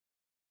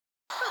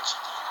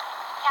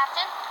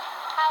Captain,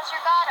 how's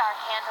your god arc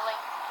handling?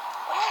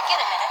 When we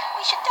get a minute,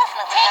 we should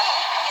definitely have a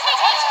Take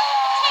your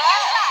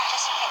shot.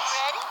 just in case.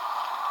 Ready?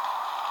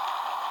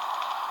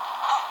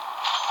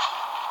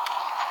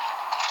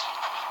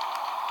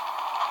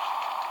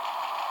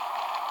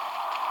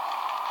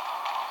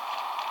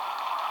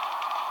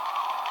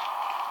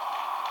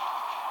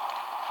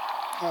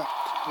 Oh,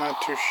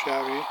 not too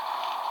shabby.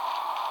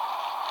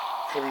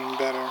 Could have been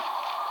better.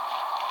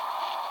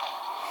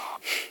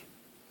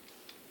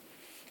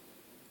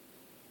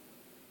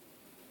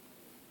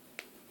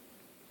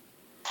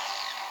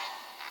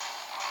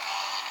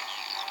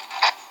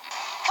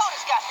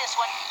 Coda's got this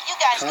one. You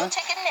guys Huh? go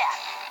take a nap,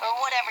 or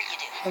whatever you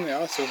do. And they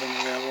also been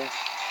available.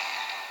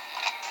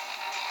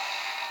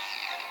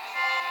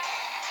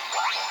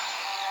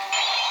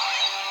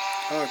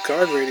 Oh,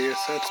 guard radius,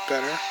 that's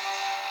better.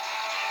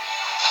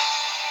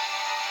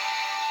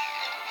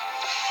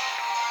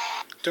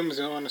 Doom was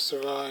the only one who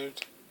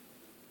survived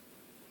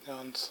the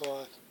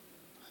onslaught.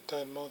 I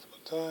died multiple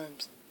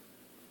times.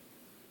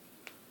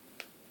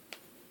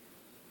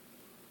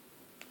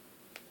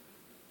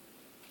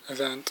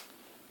 Event.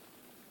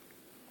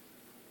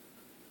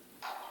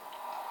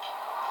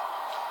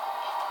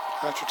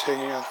 After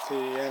taking out the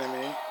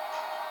enemy,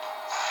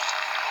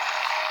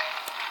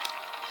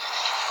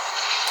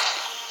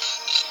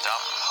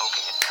 Stop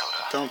poking it,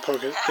 Coda. don't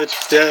poke it.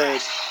 It's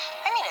dead.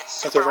 I mean,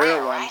 it's That's a super rare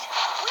rare, one. right?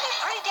 We did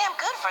pretty damn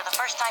good for the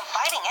first time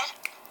fighting it.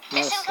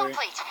 Mission Mostly.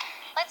 complete.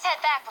 Let's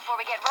head back before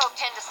we get roped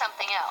into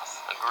something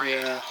else. Agreed.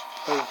 Yeah.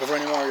 Oh, before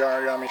any more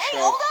origami Hey,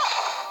 show. hold up!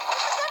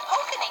 Who's done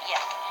poking it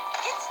yet?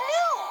 It's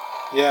new!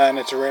 Yeah, and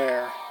it's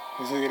rare.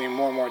 This is getting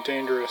more and more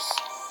dangerous.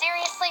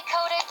 Seriously,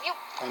 Coda? You...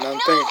 Another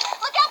No! thing.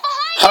 Look out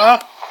behind you! Huh?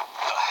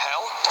 The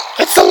hell?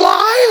 It's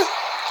alive!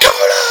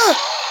 Coda!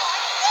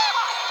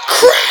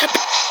 Crap!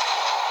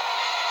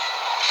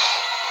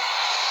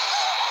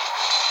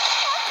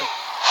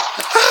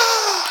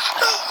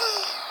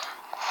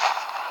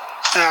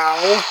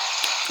 Ow.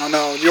 Oh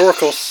no, the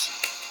oracles.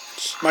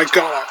 My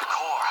god. The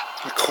core.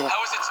 The core.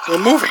 How is it still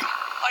We're moving.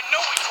 I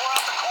know we tore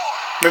out the core.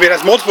 Maybe it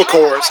has multiple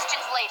More cores.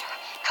 questions later.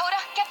 Coda,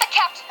 get the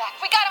captain back.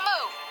 We gotta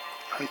move.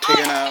 I'm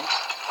taking out.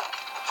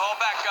 Fall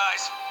back,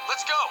 guys.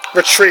 Let's go.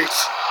 Retreat.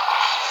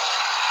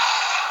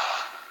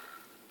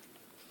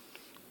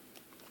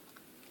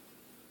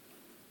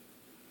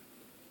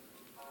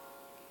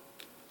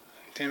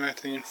 Came back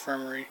to the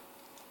infirmary.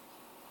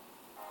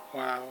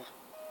 Wow.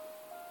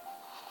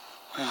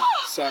 Oh,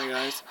 sorry,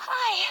 guys.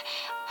 Hi.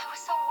 I was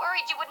so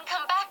worried you wouldn't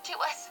come back to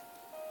us.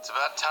 It's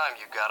about time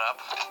you got up.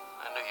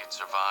 I knew you'd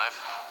survive.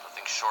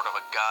 Nothing short of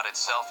a god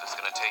itself is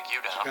gonna take you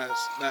down.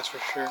 Guys, that's for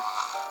sure.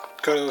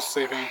 Coda was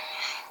sleeping.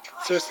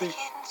 Seriously?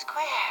 Getting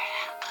squared.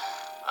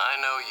 I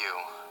know you.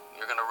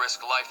 You're gonna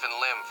risk life and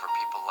limb for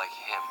people like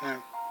him.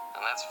 Yeah.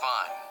 And that's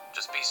fine.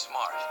 Just be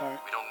smart. Smart.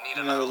 We don't need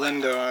Another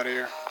Lindo out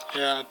here.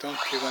 Yeah, don't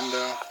be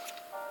Lindo.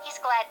 He's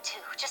glad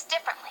too, just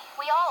differently.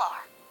 We all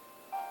are.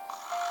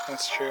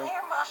 That's true.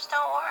 Earmuffs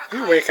don't work.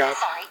 You wake up.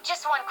 Sorry,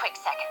 just one quick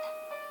second.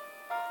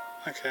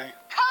 Okay.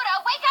 Coda,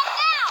 wake up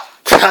now!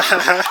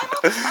 I'm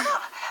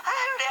up. I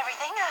heard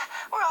everything.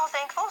 We're all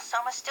thankful.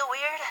 Soma's still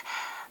weird.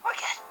 We're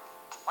good.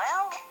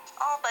 Well,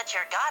 all but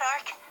your god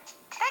arc.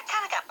 That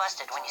kind of got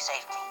busted when you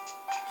saved me.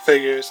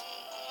 Figures.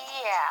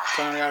 Yeah.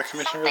 Someone got a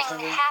commission for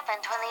Something something?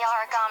 happened when the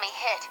origami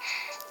hit.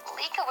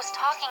 Lika was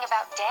talking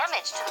about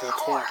damage to the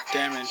core.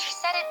 Damage. She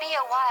said it'd be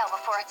a while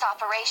before it's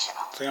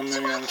operational. So I'm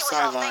So moving on Lika the was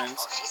all sidelines.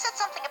 thankful. She said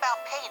something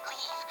about paid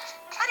leave.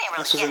 I didn't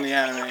really This was get in the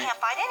it. anime. You can't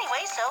fight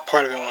anyway, so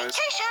Part of it was.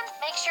 vacation.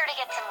 Make sure to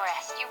get some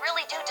rest. You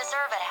really do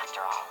deserve it after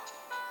all.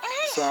 And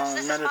hey, So,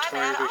 since this is my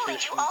mandatory bad, I'll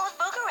leave vacation. you all with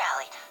Booger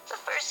Rally. The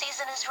first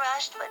season is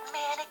rushed, but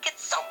man, it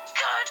gets so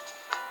good.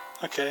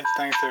 Okay,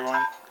 thanks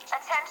everyone.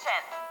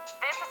 Attention.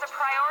 This is a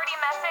priority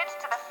message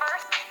to the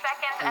 1st,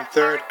 2nd, And and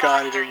third 3rd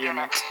God Blaster Eater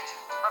units.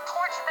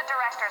 Report to the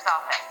director's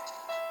office.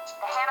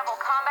 The Hannibal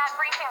combat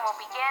briefing will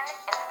begin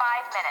in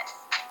 5 minutes.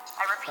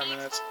 I repeat, 5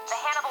 minutes. the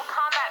Hannibal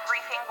combat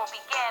briefing will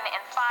begin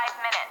in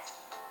 5 minutes.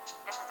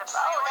 This is a Oh,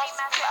 priority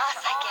that's message us,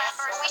 to I all guess.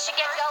 members We of should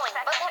the get 1st, going,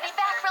 but 2nd, we'll be and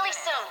back 3rd really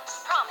units. soon.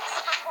 Promise.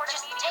 Report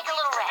Just immediately take a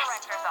little to the rest.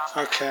 director's office.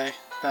 Okay,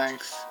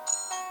 thanks.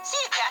 See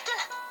you, Captain.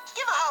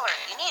 Give a holler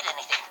if you need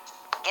anything.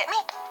 Get me?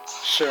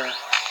 Sure.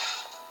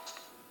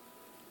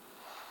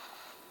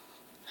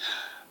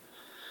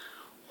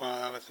 Wow,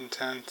 that was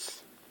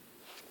intense.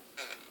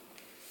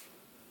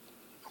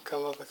 I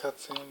love the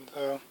cutscene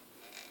though.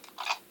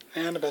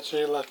 And I bet you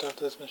he left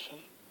after this mission.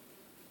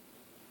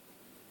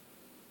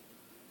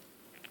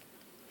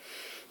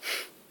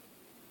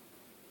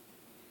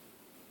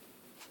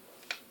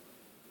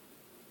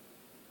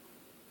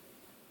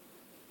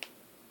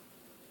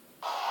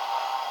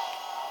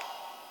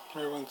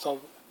 Everyone's all...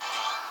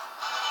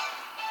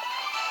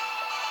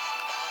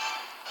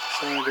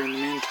 So I'm gonna do in the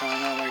meantime,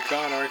 oh my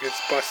god, our gets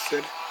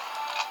busted.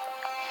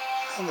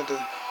 How the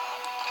doesn't...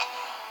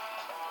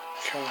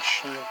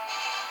 Gosh,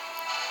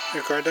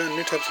 guard down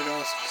new types of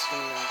dogs.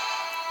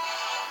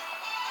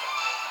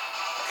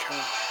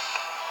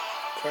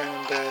 Quiet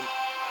and dead.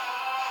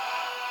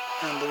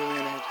 And blue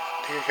man.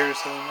 Take care of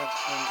yourself.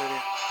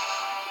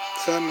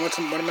 So what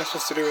am I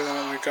supposed to do with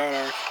my God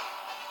arc?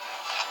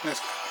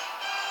 Nice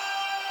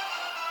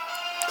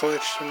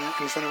glitch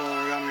in front of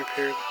origami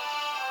appeared.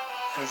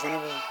 In front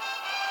of him.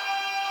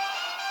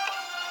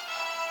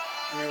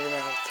 Remember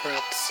my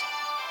threats.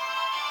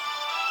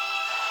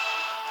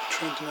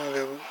 Trying to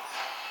navigate.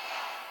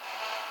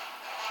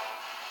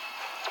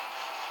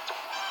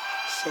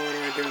 So what do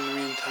I do in the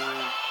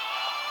meantime?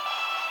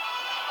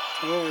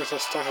 Oh, there's a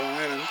stock of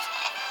items.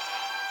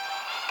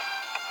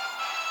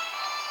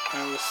 I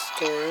have the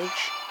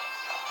storage.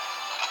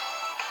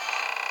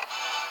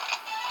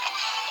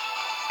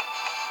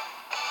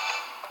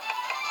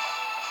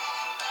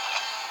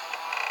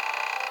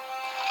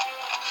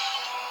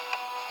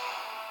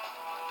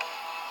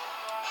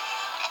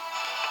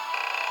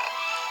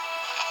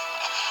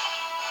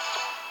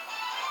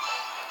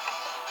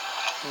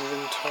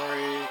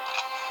 Inventory.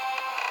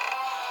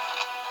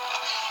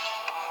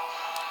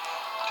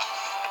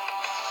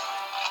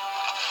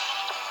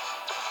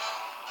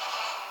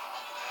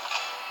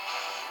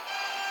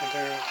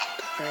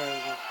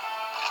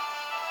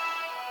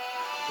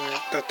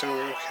 That door,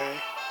 okay.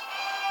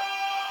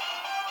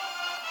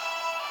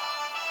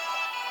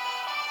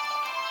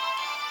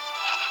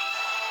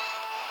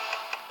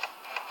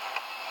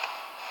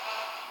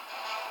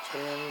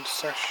 Veteran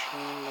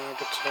section,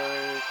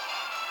 laboratory.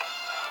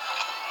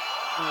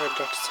 I'm going to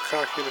Dr.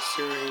 Sakaki to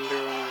see what he can do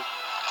on it.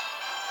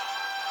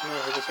 No,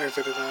 I just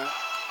exited that.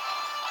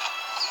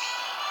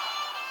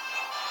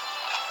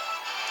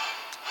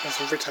 Have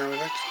some free time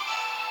with it.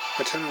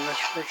 Attend on this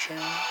for a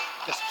change.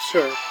 Yes,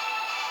 sure.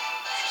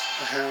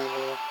 I have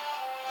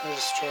a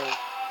destroy.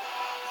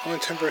 Only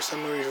temporary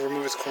some movies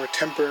remove its core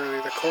temporarily.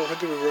 The core would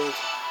do roads.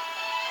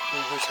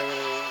 Who's having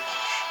a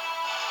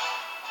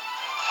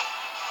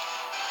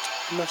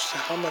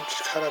how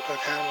much cut up a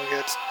camera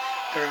gets.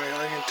 There are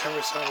all you can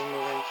temporarily stop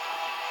moving.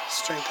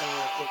 Strengthen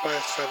the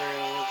bias factor.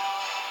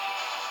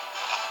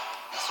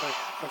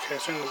 Okay,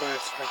 strengthen the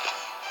bias factor.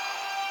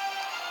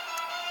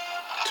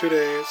 2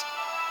 days.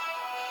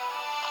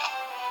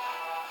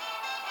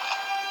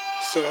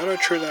 So how do I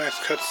trigger the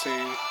next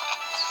cutscene?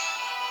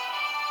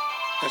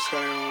 I just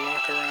gotta go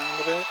walk around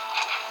a bit.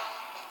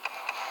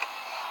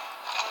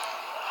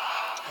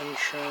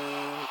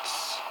 Entrance.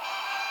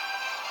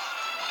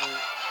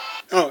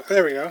 Oh,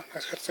 there we go.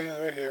 Next cutscene is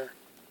right here.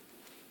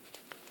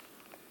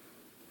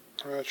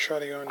 I'm gonna try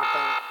to go into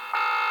battle.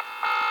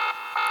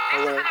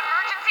 This is an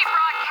emergency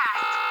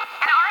broadcast.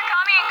 An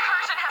origami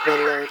incursion has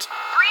occurred.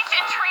 Breach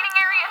in training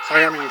area 2.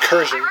 Origami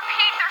incursion. I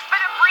repeat, there's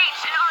been a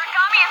breach and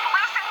origami is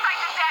loose inside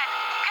the den.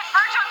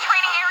 Converge on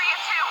training area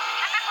 2.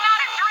 This is not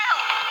a drill.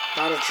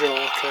 Not a drill,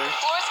 okay. The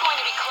floor is going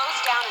to be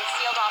closed down and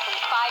sealed off in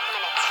 5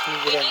 minutes.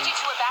 We need you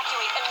to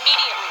evacuate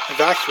immediately.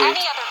 Evacuate?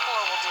 Any other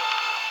floor will do.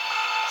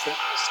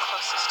 Who's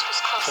closest?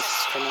 Who's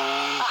closest? Come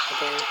on.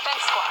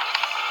 Defense squad.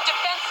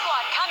 Defense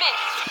squad, come in.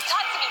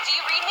 Tatsumi, do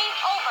you read me?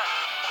 Over.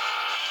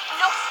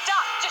 No,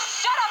 stop.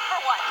 Just shut up for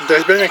once.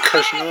 There's been an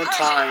incursion all the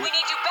time. We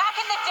need you back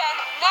in the den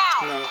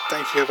now. No,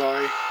 thank you,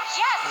 boy.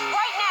 Yes,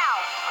 right now.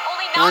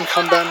 Only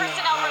Non-combat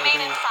personnel remain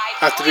inside.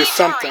 I have to do Please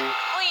something. hurry.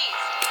 Please.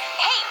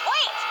 Hey,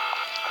 wait.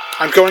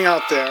 I'm going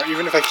out there,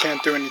 even if I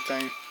can't do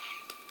anything.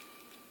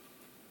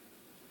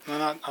 No,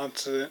 not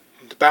onto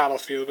the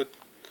battlefield, but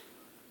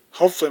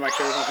hopefully my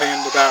character's not playing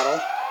in the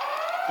battle.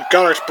 The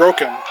God Arc's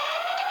broken.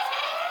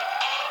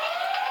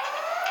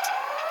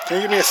 Can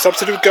you give me a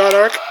substitute God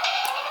Arc?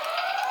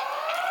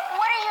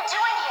 What are you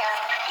doing here?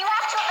 You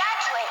have to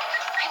evacuate.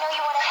 I know you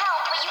want to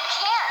help, but you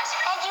can't.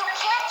 And you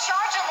can't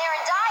charge in there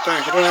and die.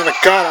 Dang, you don't have a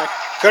God Arc.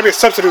 There's gotta be a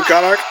substitute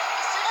God Arc. As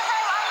soon as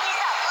I lock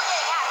these up, we're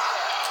getting out of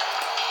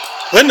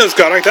here. Linda's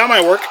God Arc, that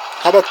might work.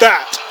 How about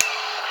that?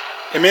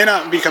 It may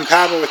not be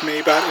compatible with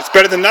me, but it's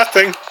better than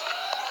nothing.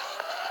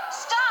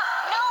 Stop!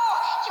 No!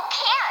 You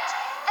can't!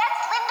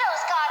 That's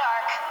Lindo's God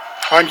Arc.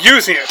 I'm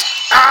using it.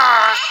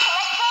 Ah!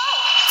 Let go!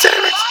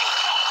 Damn it!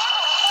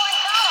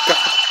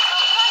 They'll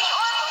turn the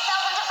Oracle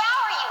cells and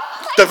devour you.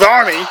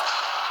 Devour me?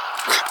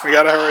 We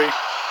gotta hurry.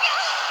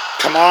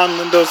 Come on,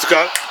 Linda's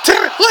God.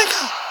 Damn it,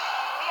 Linda!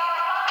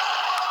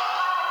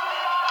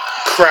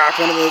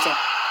 Crap, one of those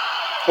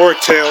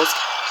orc tails.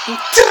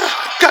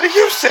 Gotta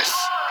use this!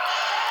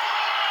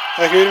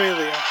 Like, wait a minute,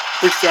 Leo.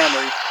 Reach the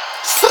armory.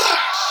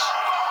 Slash!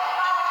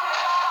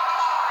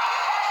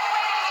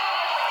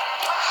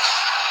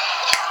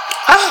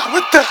 Ah,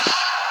 what the?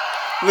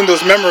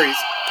 Linda's memories.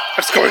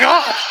 What's going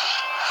on?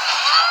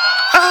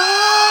 Ah!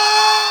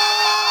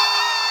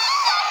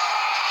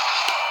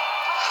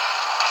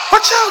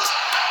 Watch out!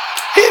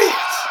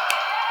 Idiots!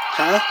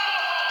 Huh?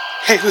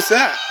 Hey, who's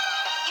that?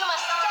 You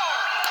must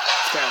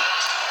stay. Yeah.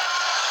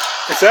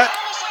 Is that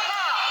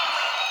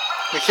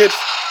Finish it now. the kid?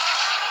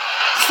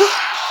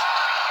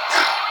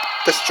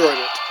 Destroyed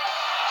it.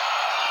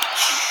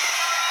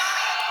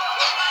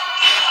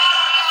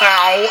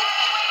 Ow!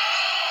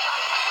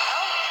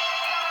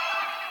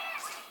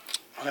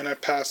 And I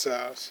pass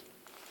out.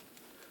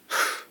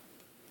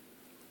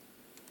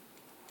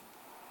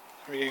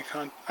 I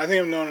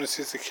think I'm known as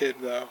he's a kid,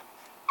 though.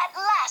 At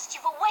last,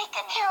 you've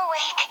awakened. You're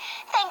awake.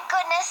 Thank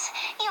goodness.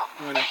 You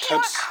When I were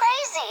touched,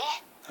 crazy.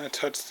 I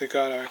touched the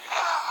God Arc.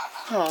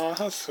 Aw,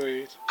 how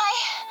sweet.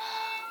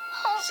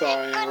 Oh,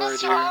 Sorry, thank I worried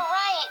goodness you're you. all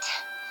right.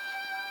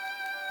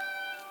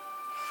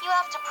 You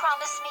have to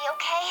promise me,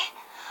 okay?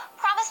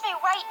 Promise me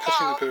right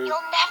Touching now the boob.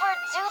 you'll never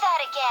do that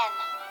again.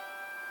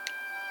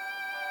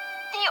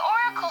 The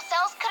Oracle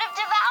cells could have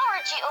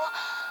devoured you.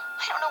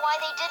 I don't know why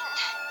they didn't.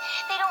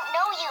 They don't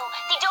know you.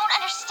 They don't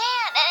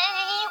understand. And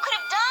you could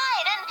have died.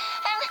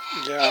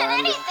 Yeah,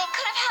 And anything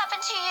could have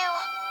happened to you.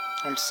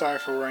 I'm sorry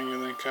for worrying you,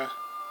 Linka.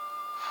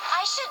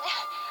 I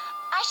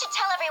should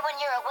tell everyone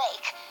you're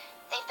awake.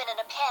 They've been in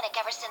a panic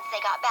ever since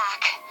they got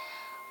back.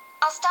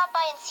 I'll stop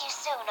by and see you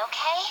soon,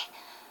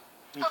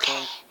 okay?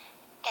 Okay.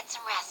 Get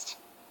some rest.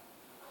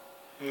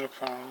 No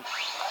problem.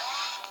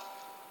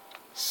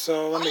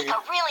 So, let me... Lika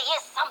really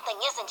is something,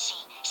 isn't she?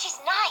 She's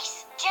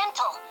nice,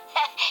 gentle.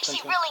 She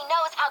Gentle. really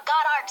knows how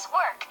God arcs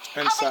work.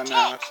 And how they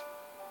Satnav. take.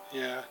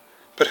 Yeah.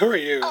 But who are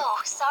you?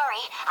 Oh, sorry.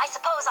 I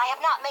suppose I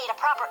have not made a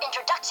proper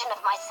introduction of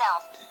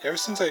myself. Ever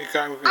since I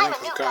got with I'm a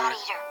Linka's new God God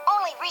Eater,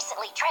 only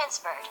recently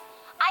transferred.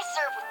 I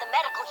serve with the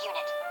medical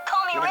unit.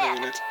 Call me Medical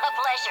Ren. unit. A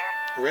pleasure.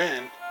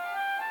 Ren.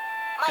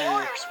 My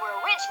orders were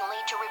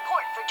originally to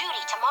report for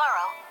duty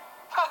tomorrow.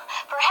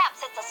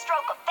 Perhaps it's a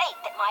stroke of fate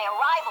that my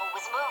arrival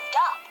was moved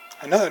up.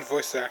 Another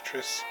voice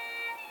actress.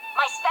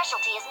 My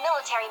specialty is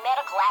military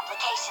medical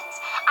applications.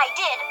 I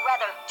did,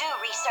 rather, do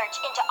research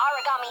into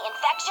origami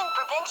infection,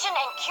 prevention,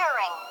 and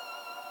curing.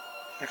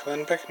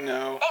 Glenbeck?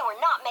 No. They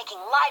were not making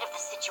light of the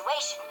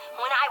situation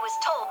when I was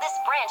told this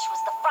branch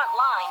was the front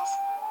lines.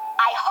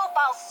 I hope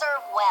I'll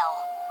serve well.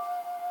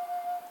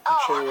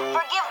 I'm sure you will.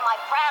 Forgive my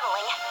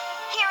prattling.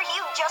 Here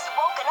you've just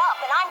woken up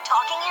and I'm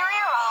talking your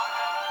ear off.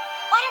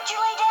 Why don't you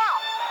lay down?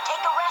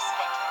 Take a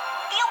respite.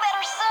 Feel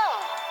better soon.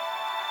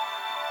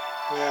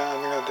 Yeah, I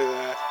think I'll do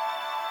that.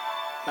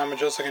 Not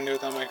much else I can do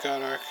without my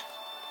God Arc.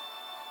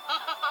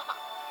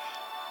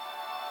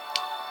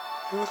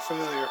 You look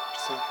familiar.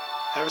 So,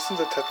 ever since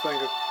I touched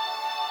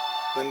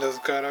Linda's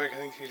God Arc, I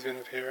think he's been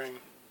appearing.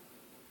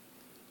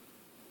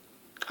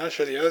 I'm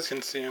sure the others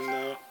can see him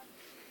though.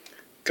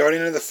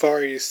 Guardian of the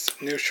Far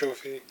East, new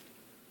trophy.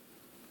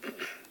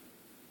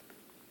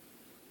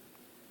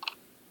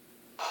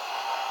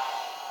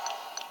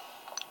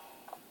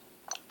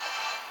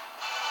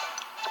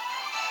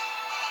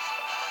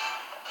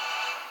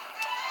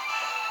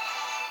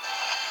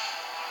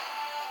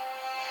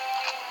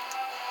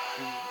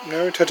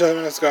 Never touch on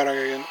this God Arc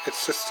again.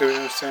 It's just to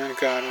understand.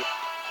 Got it.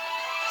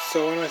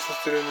 So what am I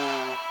supposed to do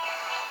now?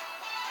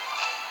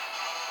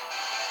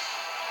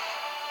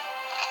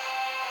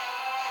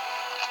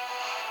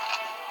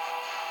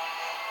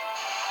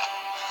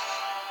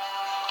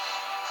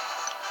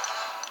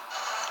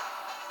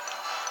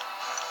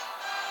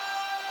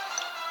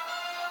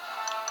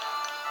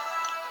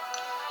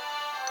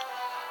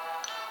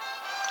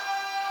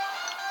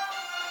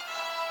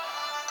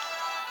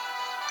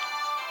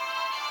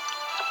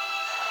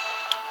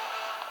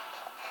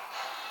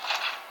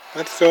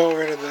 Let's go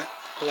over to the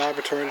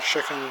laboratory to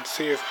check and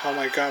see if how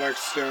my God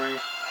Arc's doing.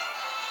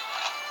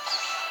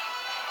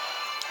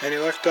 Any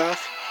luck, Doc?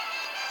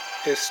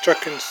 It is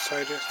struck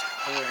inside his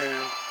other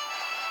hand.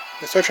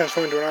 It start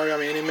transforming into an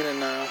origami any minute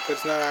now, but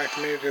it's not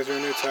activated because they're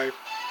a new type.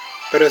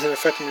 But it isn't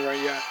affecting me right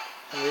yet.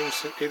 And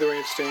either way,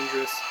 it's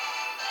dangerous.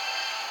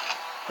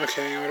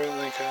 Okay, what about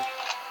Linka?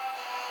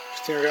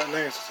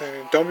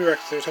 Don't be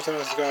reckless. You're touching on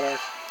this God Arc.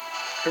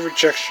 A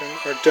rejection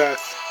or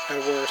death at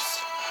worst.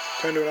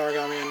 Turn to an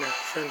origami and your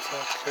friends will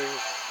have to kill you.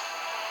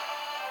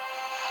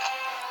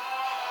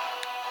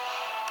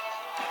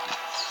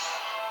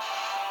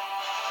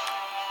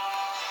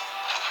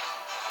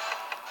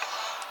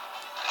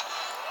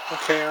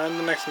 Okay, on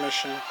the next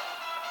mission.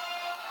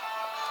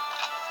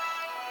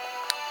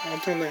 I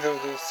don't think that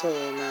was a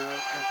solo map.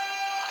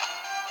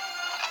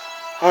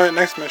 Alright,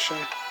 next mission.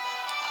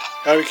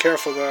 Gotta be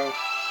careful though.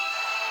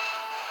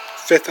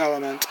 Fifth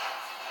element.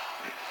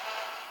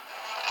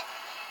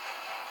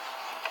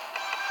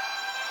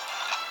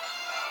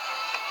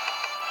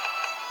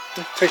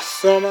 Take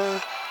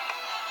Soma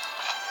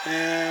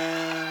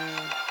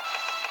and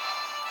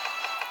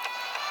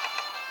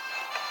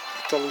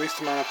the least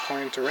amount of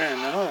points to Ren.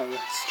 Oh,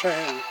 let's try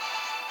him.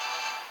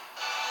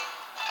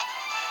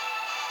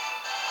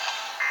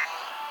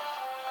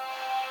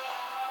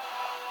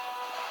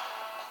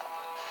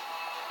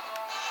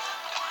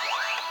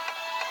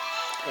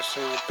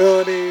 Personal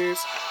abilities.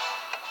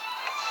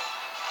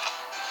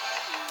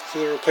 This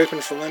is a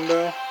replacement for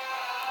Lindo.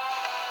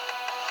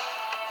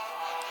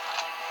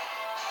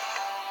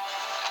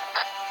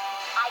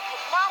 I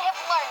could not have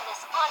learned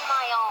this on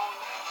my own.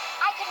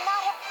 I could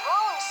not have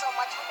grown so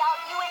much without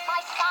you at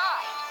my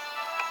side.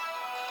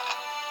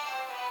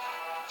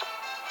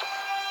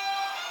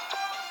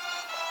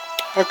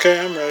 Okay,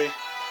 I'm ready.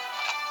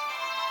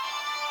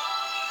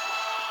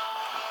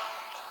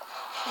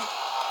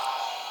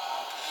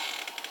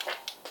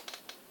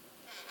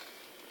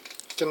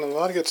 Getting a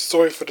lot of good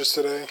story footage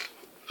today.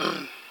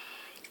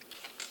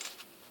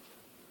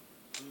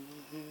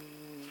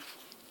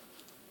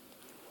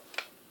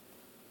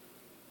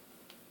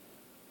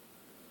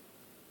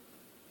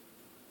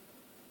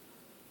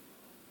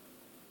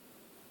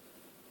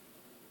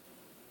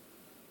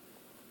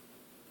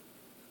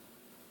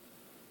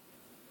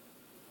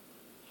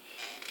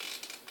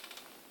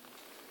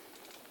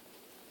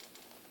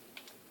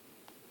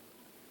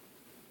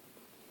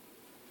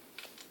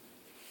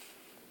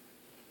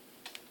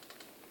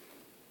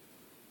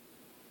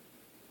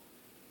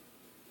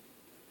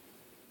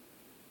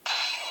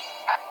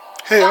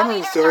 Hey, I'm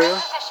in Storia.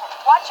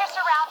 Watch your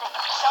surroundings.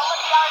 Don't let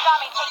the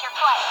origami take your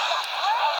place.